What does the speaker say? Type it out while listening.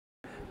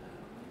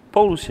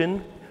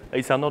Pollution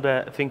is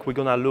another thing we're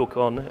gonna look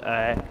on,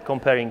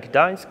 comparing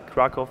Gdansk,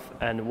 Krakow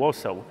and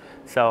Warsaw.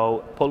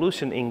 So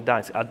pollution in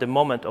Gdansk at the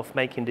moment of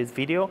making this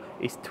video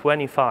is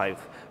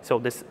 25. So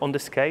this on the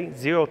scale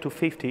 0 to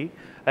 50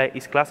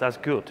 is classed as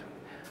good.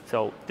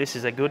 So this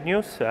is a good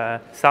news.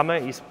 Summer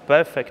is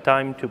perfect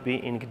time to be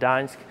in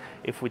Gdansk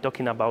if we're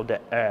talking about the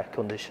air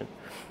condition.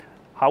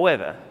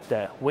 However,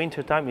 the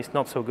winter time is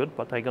not so good,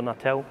 but I'm gonna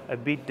tell a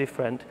bit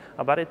different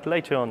about it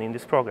later on in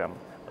this program.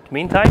 But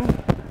meantime,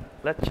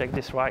 let's check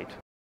this ride.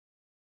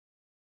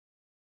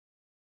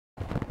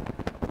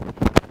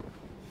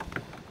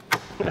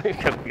 You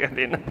can get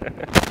in.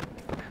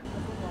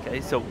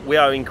 Okay, so we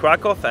are in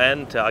Krakow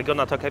and I'm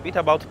gonna talk a bit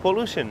about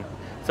pollution.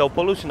 So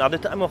pollution, at the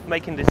time of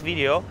making this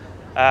video,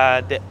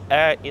 the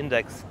air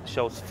index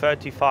shows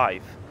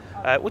 35,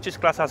 which is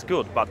classed as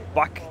good, but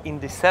back in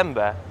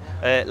December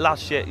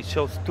last year it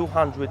shows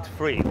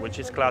 203, which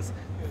is classed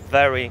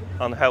very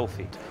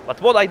unhealthy. But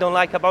what I don't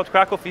like about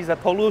Krakow is the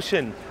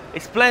pollution.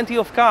 It's plenty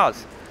of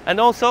cars, and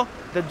also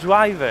the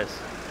drivers.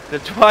 The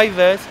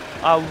drivers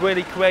are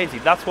really crazy.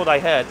 That's what I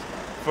heard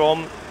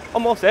from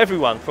almost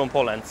everyone from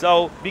Poland.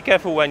 So be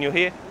careful when you're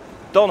here.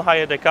 Don't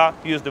hire the car,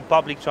 use the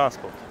public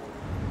transport.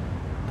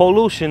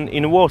 Pollution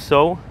in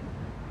Warsaw,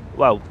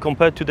 well,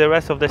 compared to the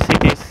rest of the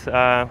cities,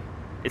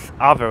 it's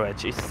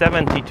average. It's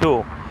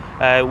 72,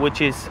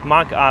 which is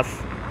marked as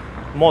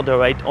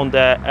moderate on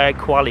the air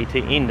quality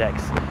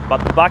index.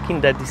 But back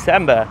in the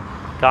December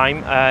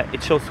time,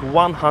 it shows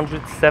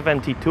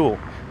 172,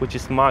 which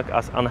is marked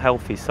as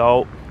unhealthy.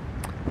 So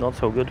not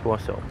so good,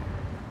 Warsaw.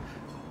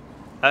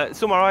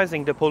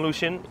 Summarizing the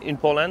pollution in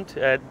Poland,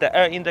 the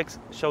air index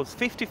shows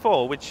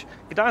 54, which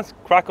Gdansk,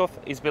 Krakow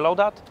is below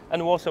that,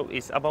 and Warsaw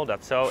is above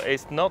that. So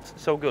it's not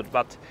so good.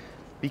 But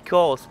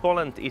because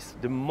Poland is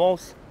the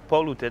most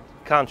polluted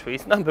country,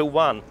 it's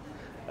 #1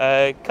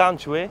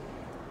 country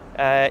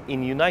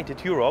in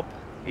United Europe,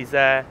 is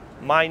a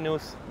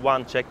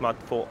 -1 checkmark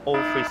for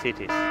all 3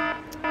 cities.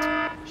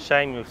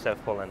 Shame yourself,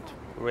 Poland.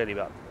 Really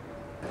bad.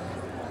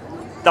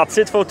 That's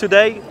it for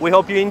today. We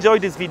hope you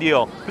enjoyed this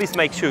video. Please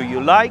make sure you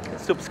like,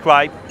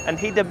 subscribe and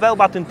hit the bell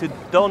button to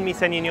don't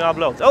miss any new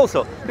uploads.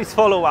 Also, please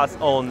follow us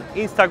on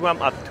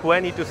Instagram at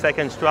 22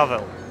 Seconds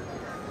Travel.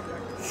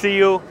 See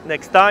you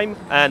next time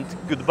and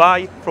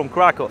goodbye from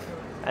Krakow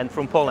and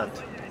from Poland.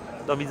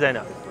 Do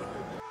widzenia.